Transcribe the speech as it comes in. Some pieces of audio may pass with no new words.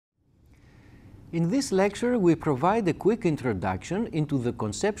In this lecture, we provide a quick introduction into the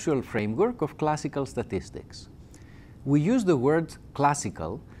conceptual framework of classical statistics. We use the word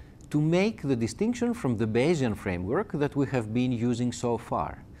classical to make the distinction from the Bayesian framework that we have been using so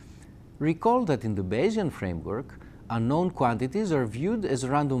far. Recall that in the Bayesian framework, unknown quantities are viewed as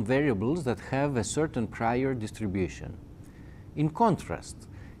random variables that have a certain prior distribution. In contrast,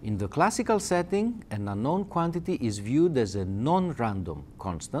 in the classical setting, an unknown quantity is viewed as a non-random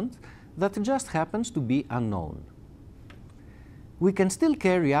constant that just happens to be unknown. We can still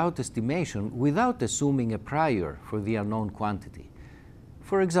carry out estimation without assuming a prior for the unknown quantity.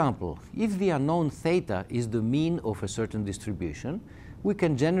 For example, if the unknown theta is the mean of a certain distribution, we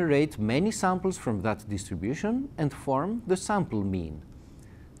can generate many samples from that distribution and form the sample mean.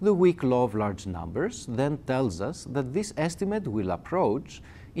 The weak law of large numbers then tells us that this estimate will approach,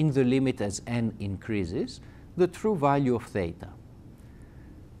 in the limit as n increases, the true value of theta.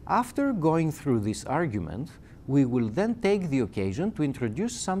 After going through this argument, we will then take the occasion to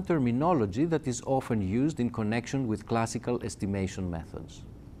introduce some terminology that is often used in connection with classical estimation methods.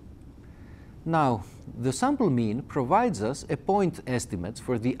 Now, the sample mean provides us a point estimate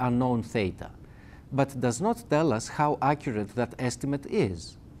for the unknown theta, but does not tell us how accurate that estimate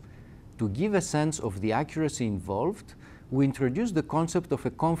is. To give a sense of the accuracy involved, we introduce the concept of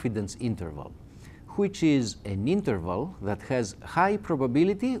a confidence interval, which is an interval that has high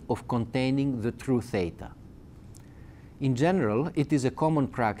probability of containing the true theta. In general, it is a common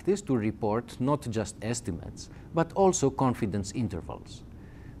practice to report not just estimates, but also confidence intervals.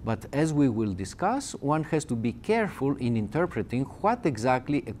 But as we will discuss, one has to be careful in interpreting what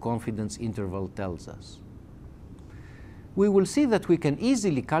exactly a confidence interval tells us. We will see that we can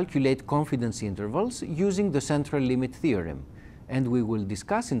easily calculate confidence intervals using the central limit theorem, and we will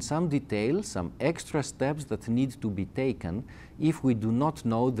discuss in some detail some extra steps that need to be taken if we do not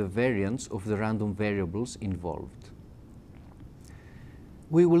know the variance of the random variables involved.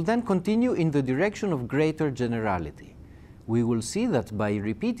 We will then continue in the direction of greater generality. We will see that by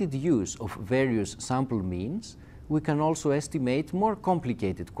repeated use of various sample means, we can also estimate more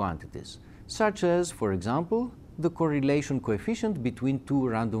complicated quantities, such as, for example, the correlation coefficient between two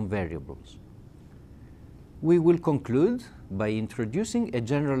random variables. We will conclude by introducing a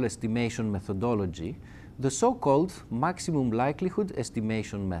general estimation methodology, the so-called maximum likelihood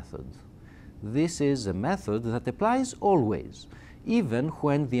estimation method. This is a method that applies always, even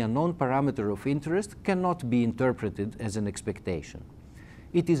when the unknown parameter of interest cannot be interpreted as an expectation.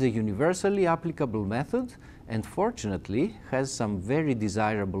 It is a universally applicable method and fortunately has some very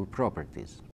desirable properties.